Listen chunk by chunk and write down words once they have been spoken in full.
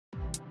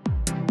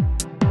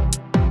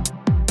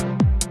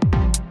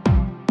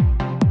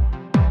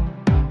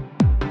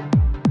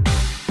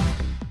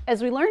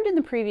As we learned in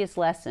the previous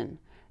lesson,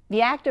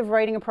 the act of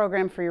writing a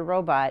program for your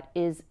robot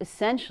is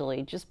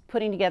essentially just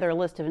putting together a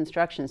list of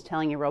instructions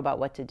telling your robot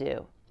what to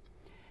do.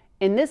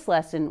 In this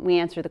lesson, we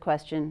answer the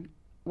question,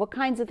 what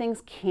kinds of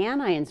things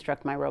can I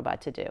instruct my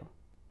robot to do?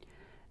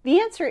 The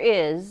answer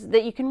is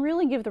that you can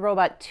really give the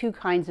robot two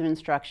kinds of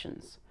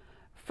instructions.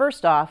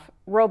 First off,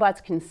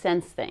 robots can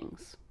sense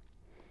things.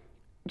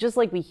 Just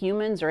like we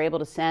humans are able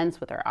to sense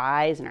with our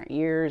eyes and our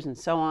ears and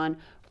so on,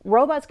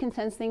 robots can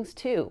sense things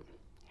too.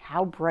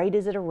 How bright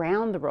is it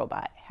around the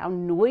robot? How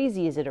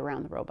noisy is it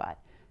around the robot?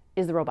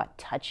 Is the robot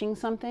touching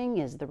something?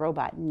 Is the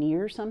robot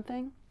near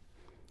something?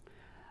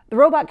 The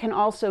robot can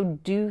also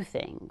do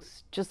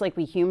things. Just like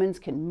we humans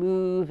can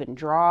move and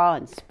draw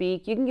and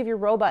speak, you can give your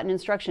robot an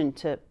instruction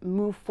to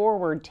move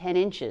forward 10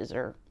 inches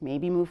or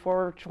maybe move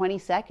forward 20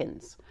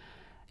 seconds.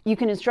 You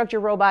can instruct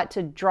your robot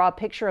to draw a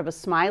picture of a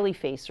smiley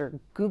face or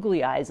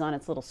googly eyes on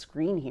its little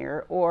screen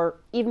here, or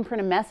even print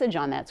a message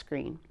on that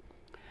screen.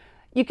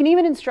 You can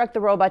even instruct the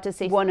robot to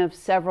say one of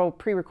several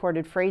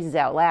pre-recorded phrases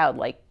out loud,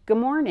 like good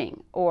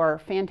morning or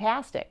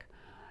fantastic.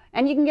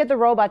 And you can get the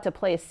robot to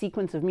play a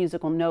sequence of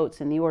musical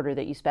notes in the order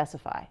that you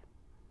specify.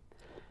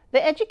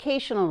 The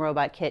educational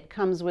robot kit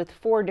comes with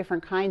 4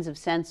 different kinds of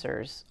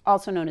sensors,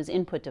 also known as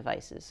input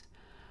devices.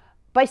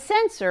 By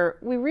sensor,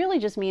 we really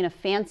just mean a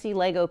fancy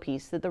Lego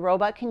piece that the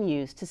robot can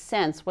use to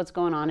sense what's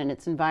going on in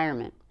its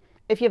environment.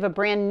 If you have a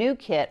brand new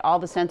kit, all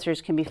the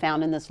sensors can be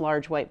found in this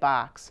large white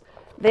box.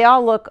 They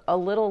all look a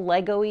little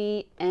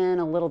Lego-y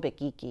and a little bit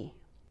geeky.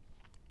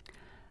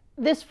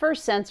 This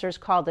first sensor is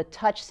called a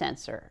touch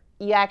sensor.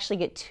 You actually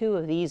get 2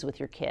 of these with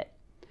your kit.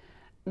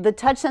 The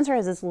touch sensor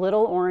has this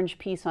little orange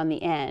piece on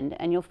the end,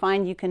 and you'll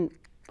find you can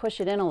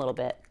push it in a little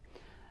bit.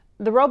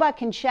 The robot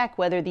can check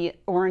whether the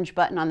orange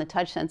button on the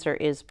touch sensor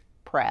is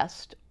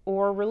pressed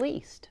or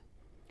released.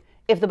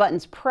 If the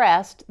button's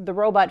pressed, the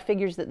robot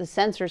figures that the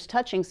sensor's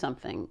touching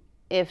something.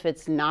 If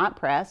it's not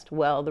pressed,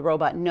 well, the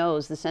robot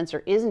knows the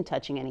sensor isn't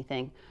touching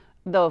anything,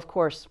 though of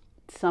course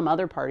some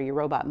other part of your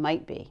robot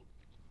might be.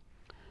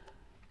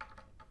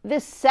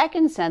 This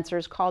second sensor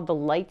is called the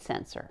light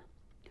sensor.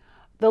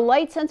 The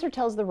light sensor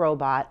tells the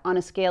robot on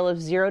a scale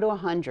of 0 to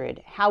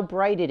 100 how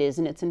bright it is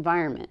in its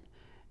environment.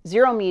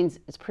 0 means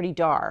it's pretty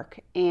dark,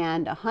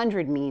 and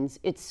 100 means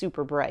it's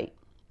super bright.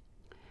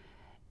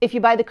 If you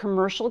buy the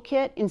commercial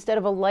kit, instead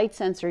of a light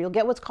sensor, you'll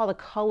get what's called a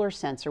color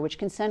sensor, which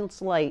can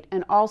sense light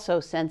and also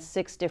sense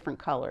 6 different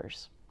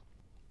colors.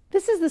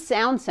 This is the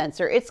sound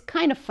sensor. It's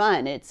kind of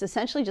fun. It's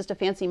essentially just a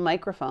fancy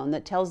microphone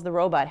that tells the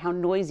robot how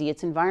noisy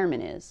its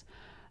environment is.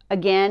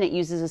 Again, it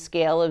uses a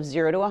scale of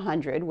 0 to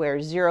 100, where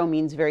 0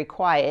 means very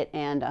quiet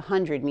and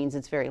 100 means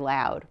it's very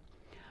loud.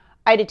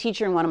 I had a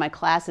teacher in one of my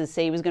classes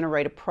say he was going to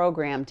write a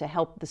program to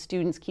help the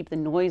students keep the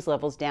noise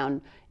levels down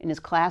in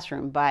his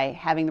classroom by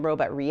having the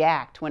robot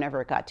react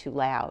whenever it got too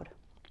loud.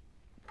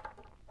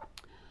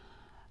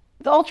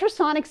 The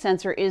ultrasonic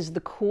sensor is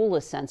the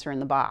coolest sensor in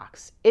the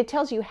box. It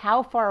tells you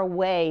how far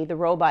away the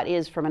robot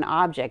is from an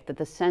object that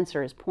the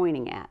sensor is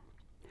pointing at.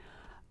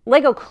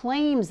 Lego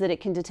claims that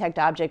it can detect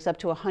objects up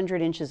to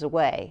 100 inches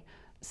away.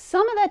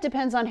 Some of that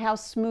depends on how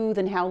smooth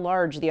and how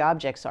large the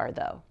objects are,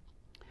 though.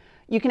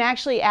 You can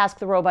actually ask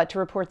the robot to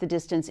report the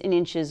distance in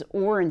inches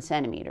or in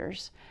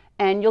centimeters,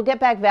 and you'll get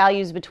back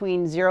values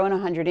between 0 and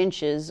 100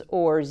 inches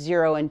or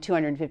 0 and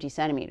 250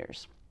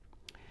 centimeters.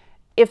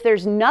 If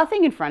there's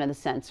nothing in front of the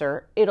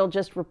sensor, it'll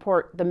just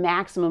report the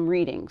maximum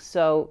reading.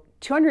 So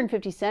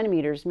 250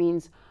 centimeters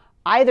means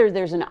either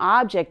there's an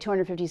object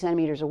 250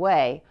 centimeters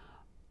away,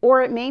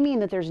 or it may mean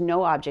that there's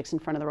no objects in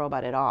front of the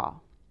robot at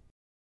all.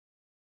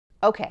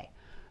 Okay,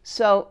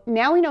 so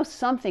now we know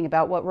something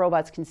about what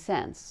robots can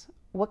sense.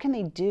 What can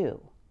they do?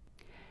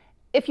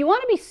 If you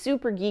want to be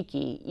super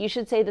geeky, you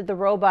should say that the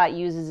robot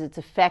uses its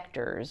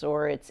effectors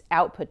or its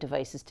output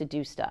devices to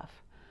do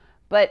stuff.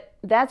 But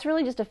that's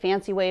really just a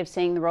fancy way of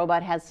saying the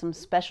robot has some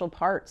special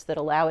parts that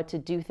allow it to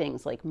do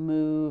things like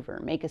move or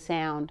make a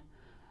sound.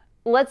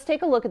 Let's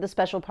take a look at the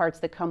special parts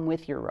that come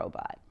with your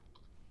robot.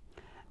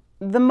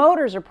 The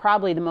motors are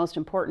probably the most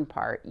important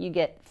part. You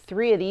get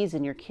 3 of these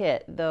in your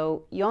kit,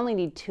 though you only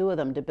need 2 of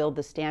them to build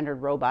the standard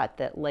robot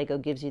that Lego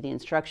gives you the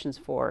instructions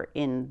for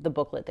in the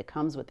booklet that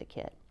comes with the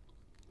kit.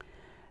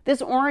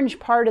 This orange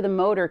part of the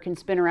motor can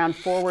spin around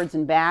forwards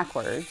and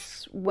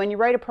backwards. When you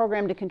write a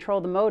program to control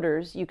the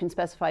motors, you can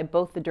specify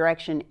both the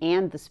direction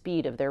and the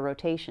speed of their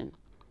rotation.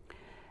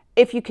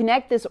 If you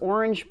connect this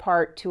orange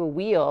part to a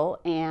wheel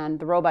and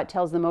the robot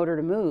tells the motor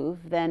to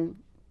move, then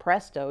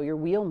presto, your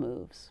wheel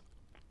moves.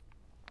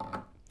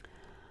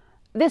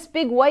 This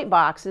big white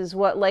box is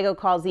what Lego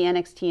calls the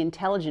NXT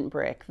Intelligent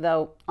Brick,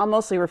 though I'll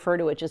mostly refer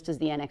to it just as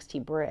the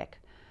NXT Brick.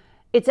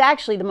 It's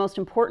actually the most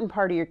important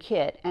part of your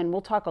kit, and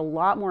we'll talk a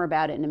lot more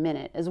about it in a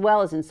minute, as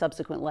well as in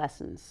subsequent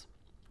lessons.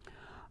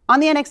 On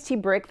the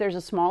NXT Brick, there's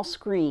a small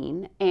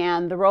screen,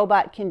 and the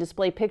robot can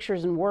display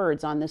pictures and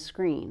words on this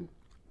screen.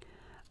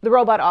 The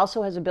robot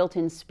also has a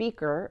built-in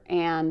speaker,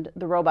 and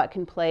the robot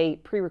can play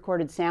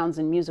pre-recorded sounds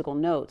and musical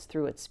notes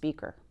through its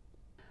speaker.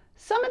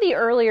 Some of the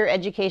earlier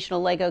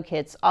educational Lego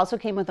kits also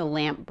came with a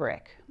lamp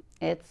brick.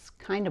 It's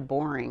kind of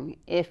boring.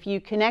 If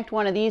you connect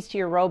one of these to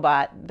your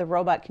robot, the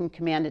robot can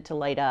command it to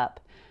light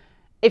up.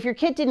 If your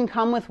kit didn't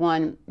come with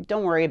one,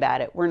 don't worry about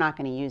it. We're not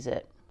going to use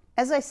it.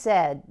 As I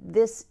said,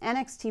 this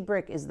NXT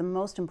Brick is the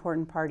most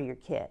important part of your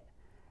kit.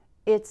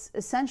 It's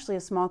essentially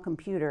a small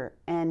computer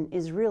and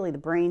is really the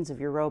brains of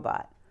your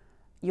robot.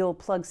 You'll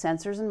plug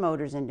sensors and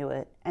motors into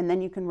it, and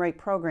then you can write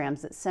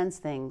programs that sense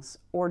things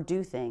or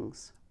do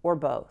things, or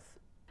both.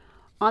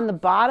 On the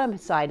bottom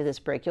side of this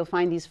brick, you'll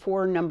find these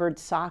 4 numbered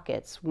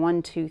sockets,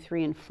 1, 2,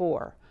 3, and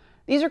 4.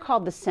 These are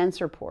called the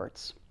sensor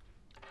ports.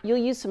 You'll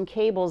use some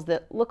cables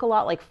that look a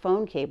lot like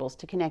phone cables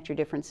to connect your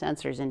different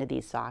sensors into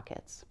these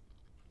sockets.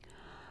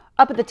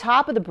 Up at the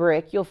top of the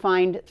brick, you'll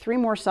find 3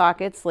 more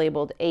sockets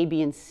labeled A,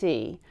 B, and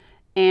C,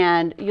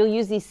 and you'll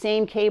use these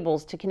same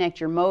cables to connect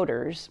your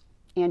motors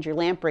and your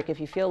lamp brick, if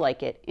you feel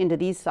like it, into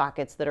these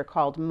sockets that are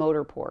called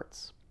motor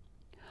ports.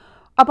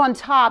 Up on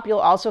top, you'll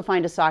also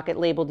find a socket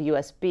labeled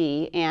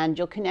USB, and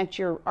you'll connect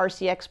your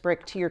RCX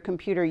brick to your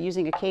computer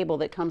using a cable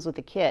that comes with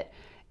the kit.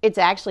 It's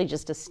actually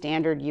just a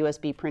standard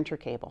USB printer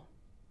cable.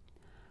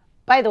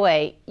 By the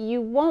way,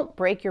 you won't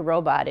break your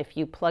robot if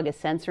you plug a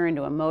sensor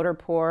into a motor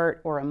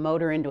port or a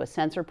motor into a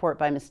sensor port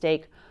by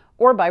mistake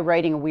or by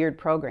writing a weird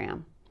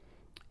program.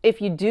 If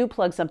you do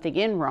plug something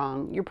in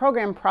wrong, your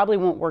program probably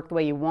won't work the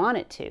way you want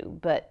it to,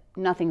 but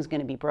nothing's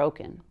going to be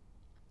broken.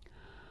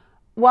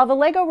 While the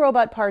Lego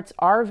robot parts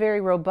are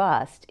very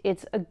robust,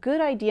 it's a good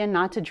idea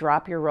not to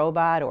drop your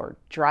robot or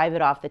drive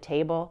it off the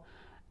table.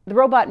 The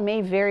robot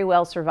may very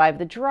well survive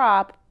the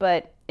drop,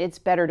 but it's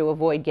better to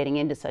avoid getting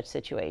into such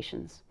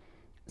situations.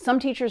 Some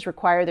teachers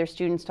require their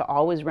students to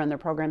always run their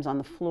programs on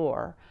the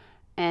floor,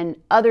 and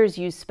others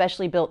use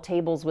specially built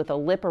tables with a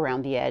lip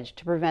around the edge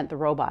to prevent the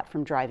robot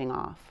from driving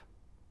off.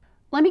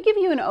 Let me give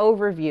you an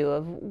overview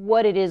of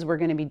what it is we're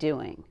going to be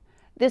doing.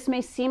 This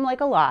may seem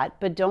like a lot,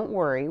 but don't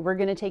worry, we're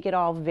going to take it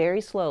all very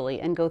slowly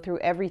and go through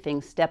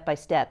everything step by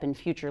step in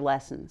future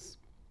lessons.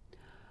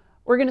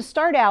 We're going to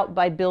start out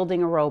by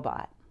building a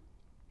robot.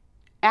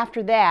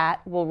 After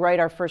that, we'll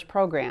write our first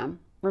program.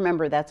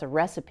 Remember, that's a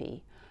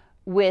recipe,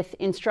 with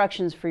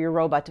instructions for your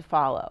robot to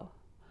follow.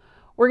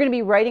 We're going to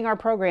be writing our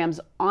programs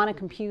on a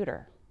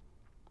computer.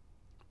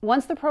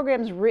 Once the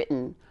program's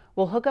written,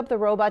 we'll hook up the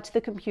robot to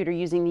the computer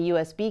using the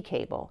USB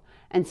cable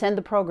and send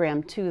the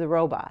program to the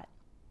robot.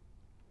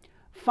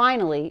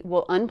 Finally,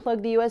 we'll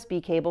unplug the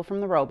USB cable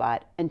from the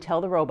robot and tell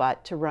the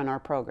robot to run our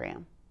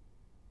program.